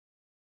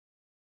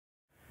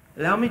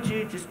Allow me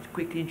to just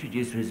quickly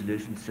introduce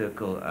Resolution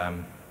Circle.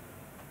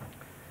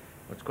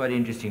 What's quite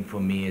interesting for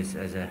me is,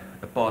 as a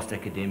past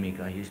academic,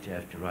 I used to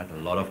have to write a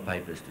lot of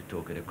papers to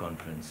talk at a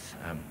conference.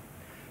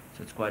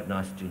 So it's quite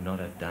nice to not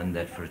have done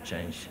that for a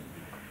change.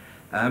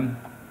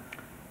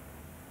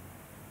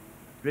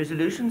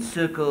 Resolution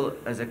Circle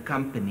as a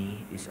company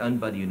is owned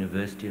by the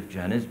University of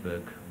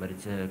Johannesburg, but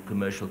it's a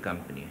commercial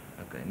company.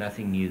 Okay,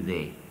 nothing new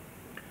there.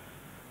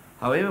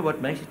 However, what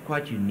makes it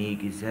quite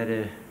unique is that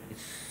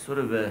it's sort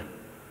of a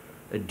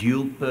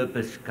dual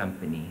purpose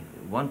company.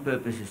 One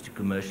purpose is to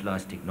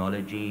commercialize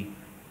technology.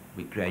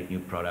 We create new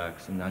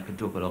products, and I can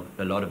talk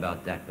a lot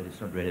about that, but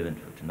it's not relevant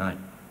for tonight.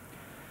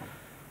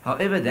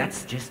 However,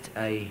 that's just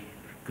a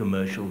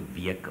commercial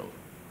vehicle.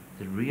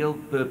 The real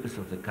purpose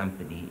of the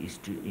company is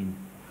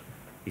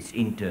its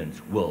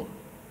interns, WIL.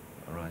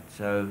 All right,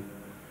 so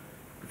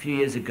a few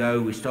years ago,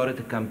 we started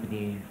the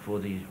company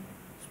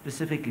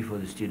specifically for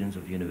the students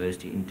of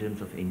university in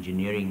terms of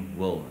engineering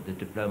WIL, the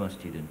diploma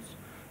students.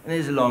 And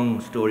there's a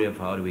long story of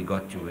how we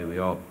got to where we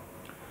are.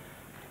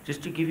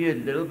 Just to give you a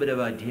little bit of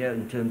idea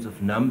in terms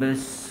of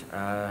numbers,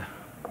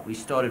 we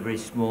started very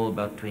small,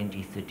 about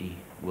 20, 30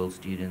 WIL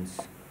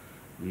students.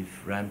 We've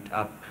ramped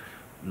up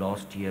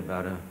last year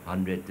about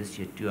 100, this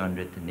year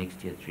 200, the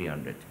next year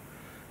 300.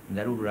 And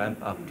that will ramp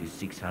up to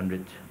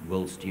 600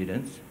 WIL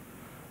students,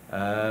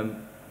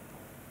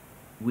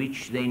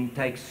 which then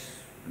takes,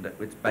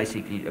 it's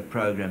basically a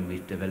program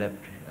we've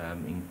developed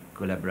in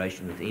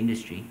collaboration with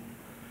industry.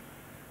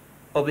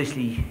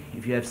 Obviously,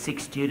 if you have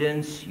 6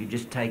 students, you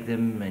just take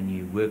them and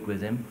you work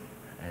with them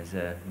as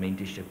a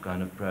mentorship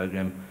kind of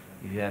program.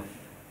 If you have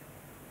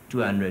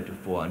 200 or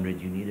 400,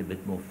 you need a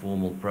bit more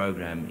formal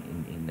program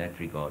in that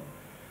regard.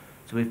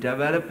 So we've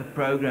developed a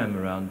program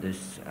around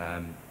this.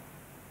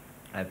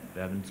 I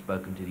haven't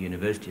spoken to the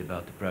university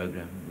about the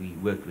program. We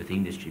worked with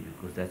industry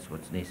because that's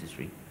what's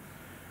necessary.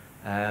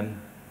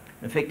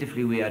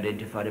 Effectively, we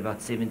identified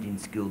about 17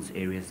 skills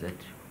areas that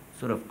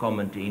sort of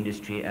common to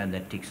industry and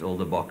that ticks all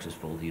the boxes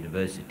for all the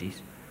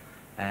universities.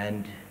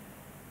 And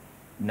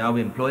now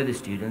we employ the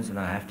students, and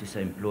I have to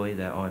say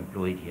they are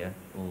employed here,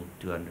 all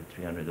 200,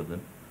 300 of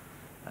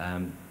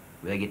them.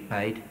 They get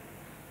paid.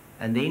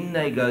 And then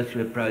they go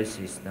through a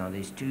process. Now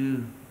there's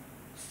 2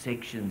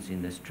 sections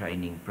in this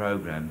training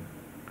program.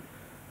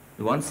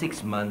 The one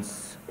 6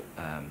 months,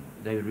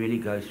 they really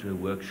go through a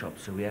workshop.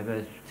 So we have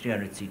a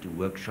 300-seater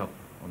workshop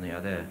on the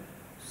other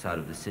side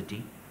of the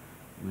city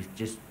with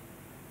just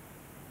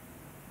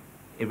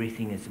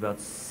everything. It's about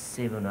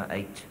 7 or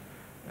 8,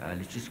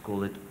 let's just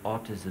call it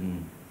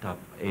artisan type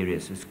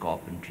areas. So it's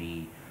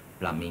carpentry,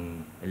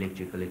 plumbing,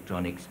 electrical,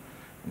 electronics.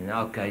 And in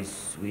our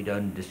case, we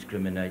don't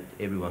discriminate.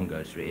 Everyone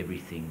goes through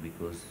everything,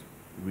 because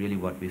really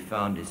what we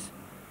found is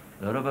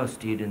a lot of our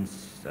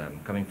students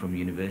coming from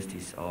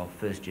universities are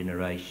first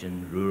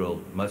generation,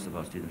 rural. Most of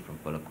our students from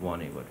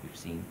Polokwane, what we've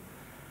seen,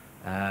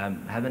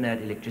 haven't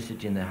had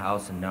electricity in the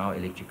house, and now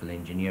electrical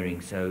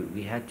engineering. So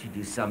we had to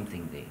do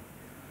something there.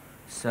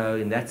 So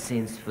in that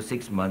sense, for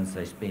 6 months,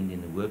 they spend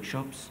in the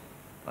workshops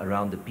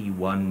around the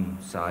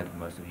P1 side.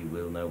 Most of you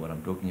will know what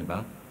I'm talking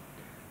about.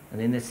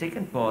 And then the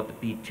second part, the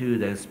P2,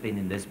 they'll spend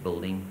in this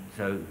building.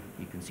 So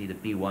you can see the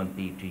P1,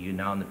 P2. You're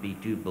now in the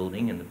P2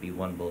 building, and the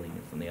P1 building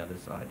is on the other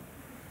side.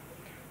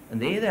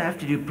 And there they have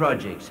to do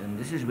projects, and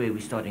this is where we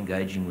start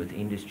engaging with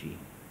industry.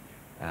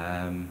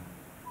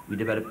 We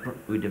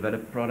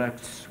develop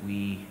products,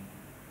 we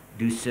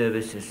do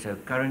services. So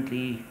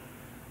currently,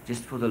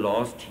 just for the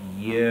last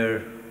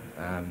year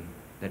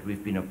that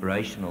we've been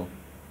operational,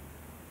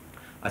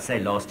 I say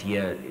last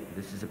year,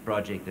 this is a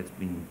project that's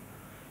been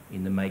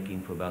in the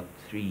making for about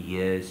 3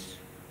 years.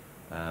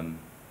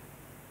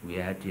 We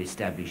had to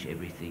establish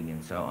everything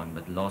and so on,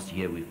 but last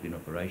year we've been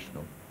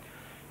operational.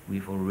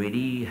 We've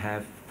already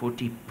have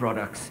 40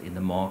 products in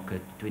the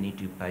market,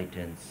 22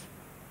 patents,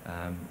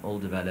 all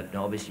developed.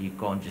 Now obviously you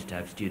can't just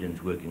have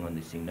students working on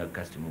this thing. No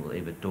customer will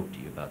ever talk to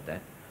you about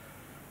that.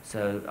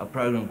 So our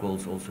program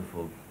calls also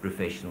for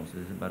professionals.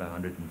 There's about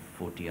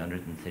 140,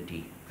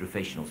 130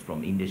 professionals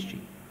from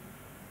industry.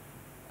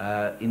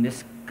 In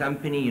this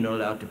company, you're not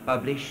allowed to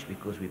publish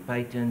because we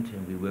patent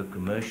and we work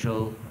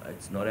commercial.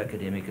 It's not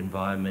academic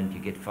environment. You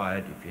get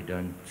fired if you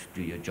don't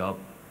do your job.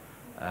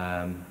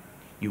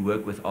 You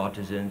work with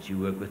artisans, you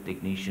work with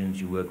technicians,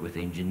 you work with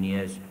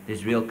engineers.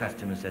 There's real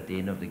customers at the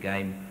end of the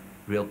game,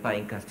 real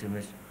paying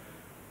customers.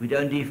 We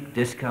don't give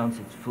discounts,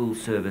 it's full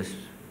service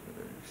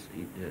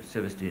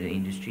to the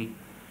industry.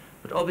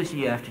 But obviously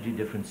you have to do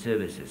different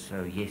services.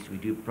 So yes, we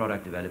do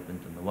product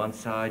development on the one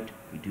side,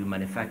 we do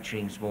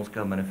manufacturing,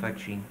 small-scale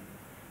manufacturing.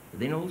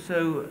 But then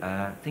also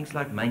things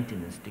like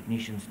maintenance.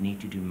 Technicians need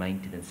to do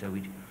maintenance. So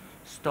we're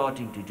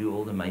starting to do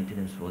all the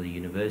maintenance for the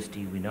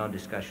university. We're now in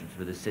discussions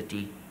with the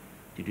city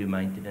to do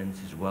maintenance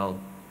as well.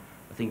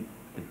 I think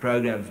the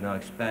program's now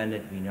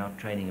expanded. We're now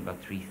training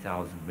about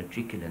 3,000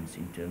 matriculants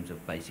in terms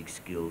of basic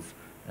skills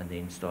and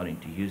then starting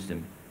to use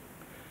them.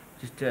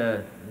 Just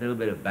a little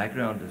bit of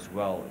background as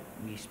well.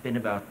 We spent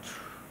about,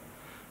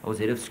 I was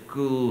head of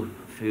school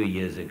a few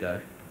years ago,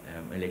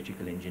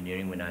 electrical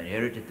engineering, when I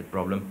inherited the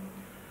problem.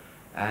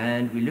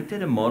 And we looked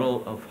at a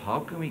model of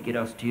how can we get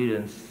our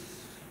students,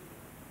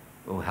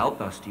 or help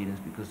our students,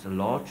 because a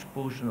large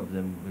portion of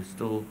them were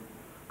still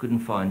couldn't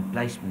find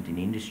placement in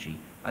industry.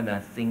 And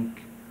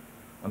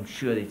I'm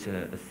sure it's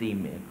a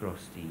theme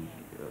across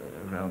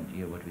around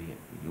here what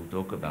you'll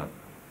talk about.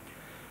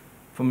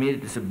 For me,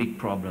 it's a big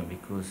problem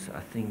because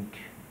I think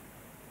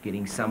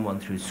getting someone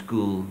through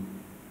school,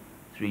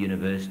 through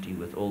university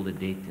with all the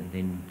debt and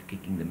then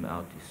kicking them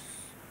out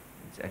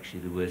it's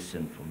actually the worst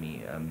sin for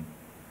me.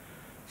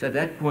 So at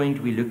that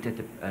point, we looked at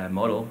the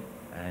model,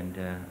 and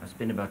I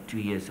spent about 2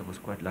 years. I was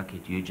quite lucky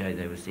at UJ.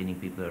 They were sending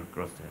people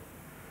across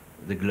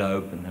the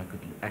globe, and I could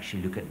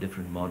actually look at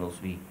different models.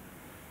 We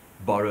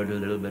borrowed a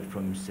little bit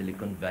from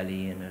Silicon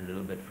Valley and a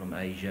little bit from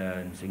Asia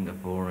and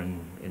Singapore and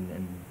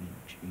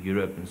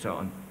Europe and so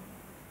on,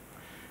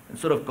 and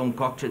sort of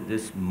concocted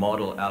this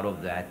model out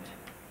of that,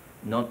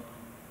 not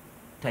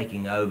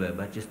taking over,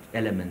 but just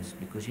elements,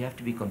 because you have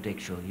to be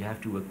contextual. You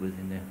have to work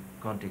within the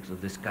context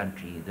of this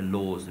country, the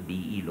laws, the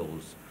BE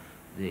laws,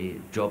 the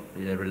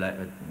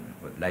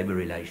labor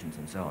relations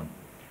and so on.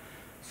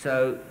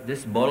 So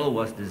this model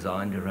was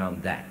designed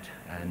around that,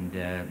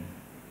 and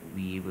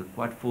we were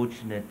quite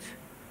fortunate.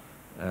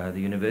 The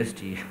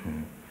university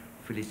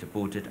fully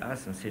supported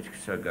us and said,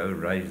 so go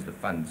raise the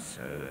funds.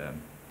 So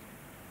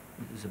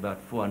it was about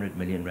 400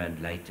 million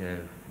rand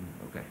later.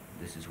 Okay,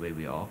 this is where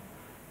we are.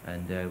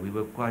 And we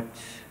were quite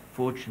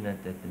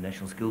fortunate that the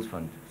National Skills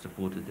Fund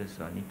supported this,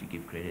 so I need to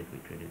give credit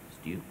where credit is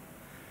due.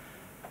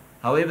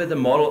 However, the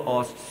model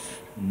asks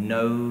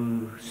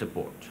no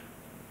support.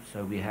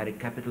 So we had a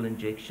capital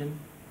injection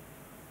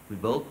we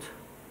built,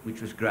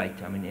 which was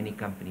great. I mean, any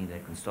company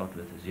that can start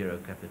with a zero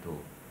capital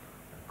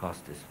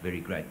cost is very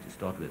great to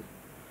start with.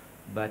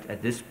 But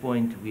at this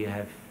point, we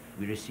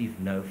received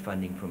no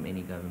funding from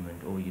any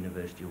government or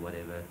university or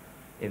whatever.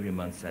 Every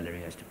month's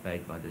salary has to be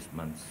paid by this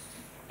month's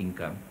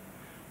income,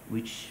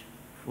 which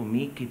for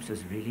me keeps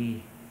us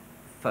really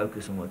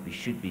focused on what we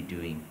should be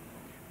doing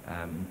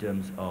in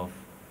terms of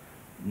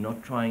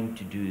not trying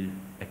to do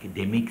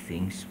academic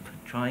things, but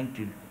trying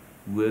to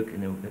work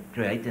and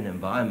create an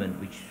environment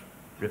which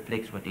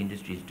reflects what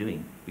industry is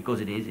doing,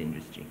 because it is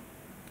industry.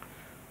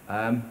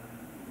 I'm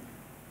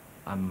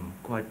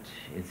quite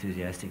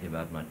enthusiastic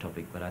about my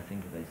topic, but I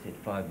think they said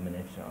 5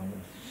 minutes, so I'm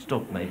going to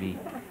stop maybe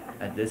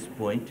at this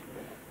point.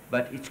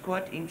 But it's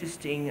quite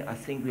interesting. I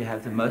think we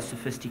have the most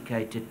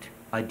sophisticated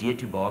idea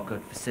to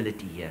barcode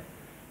facility here.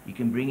 You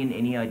can bring in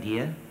any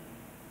idea,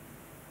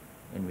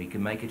 and we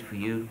can make it for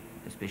you,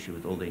 especially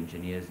with all the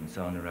engineers and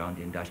so on around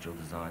the industrial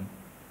design.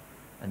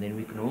 And then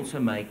we can also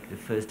make the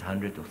first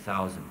 100 or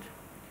 1,000.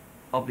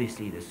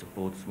 Obviously, they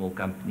support small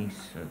companies,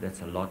 so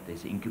that's a lot.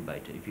 There's an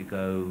incubator. If you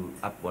go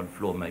up one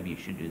floor, maybe you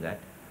should do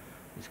that.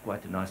 There's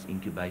quite a nice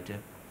incubator.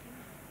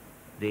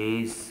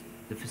 There's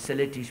the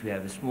facilities. We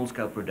have a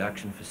small-scale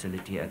production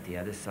facility at the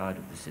other side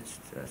of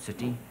the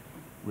city,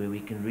 where we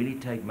can really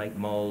make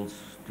molds,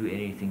 do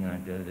anything. I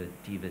know the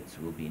TVETs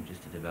will be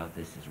interested about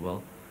this as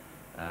well.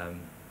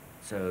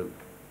 So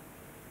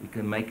we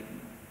can make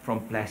from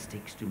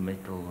plastics to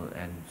metal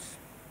and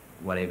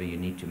whatever you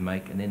need to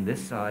make. And then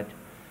this side,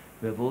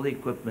 we have all the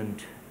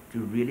equipment to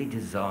really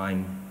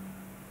design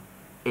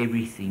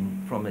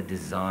everything from a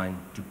design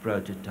to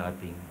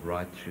prototyping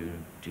right through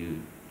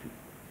to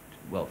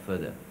well,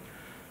 further.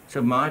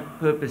 So my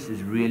purpose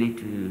is really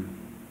to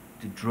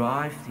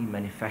drive the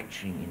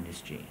manufacturing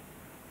industry.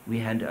 We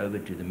hand over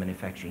to the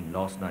manufacturing.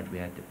 Last night we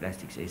had the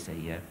plastics essay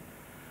here,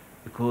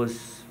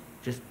 because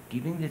just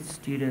giving the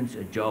students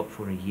a job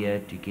for a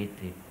year to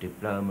get their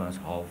diploma is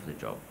half the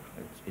job.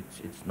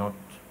 It's not,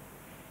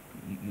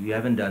 you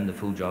haven't done the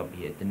full job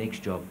yet. The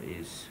next job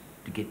is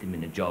to get them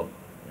in a job,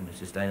 and a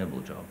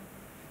sustainable job.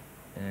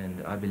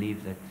 And I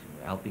believe that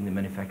helping the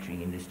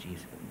manufacturing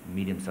industries,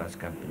 medium-sized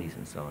companies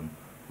and so on,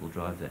 will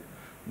drive that.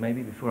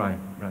 Maybe before I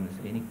run this,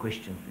 any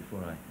questions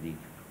before I leave?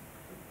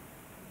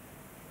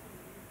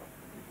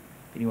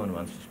 If anyone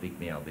wants to speak to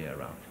me, I'll be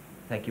around.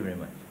 Thank you very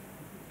much.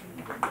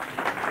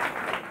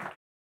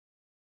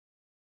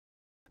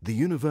 The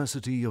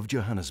University of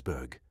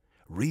Johannesburg.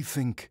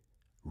 Rethink,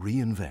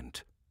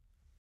 reinvent.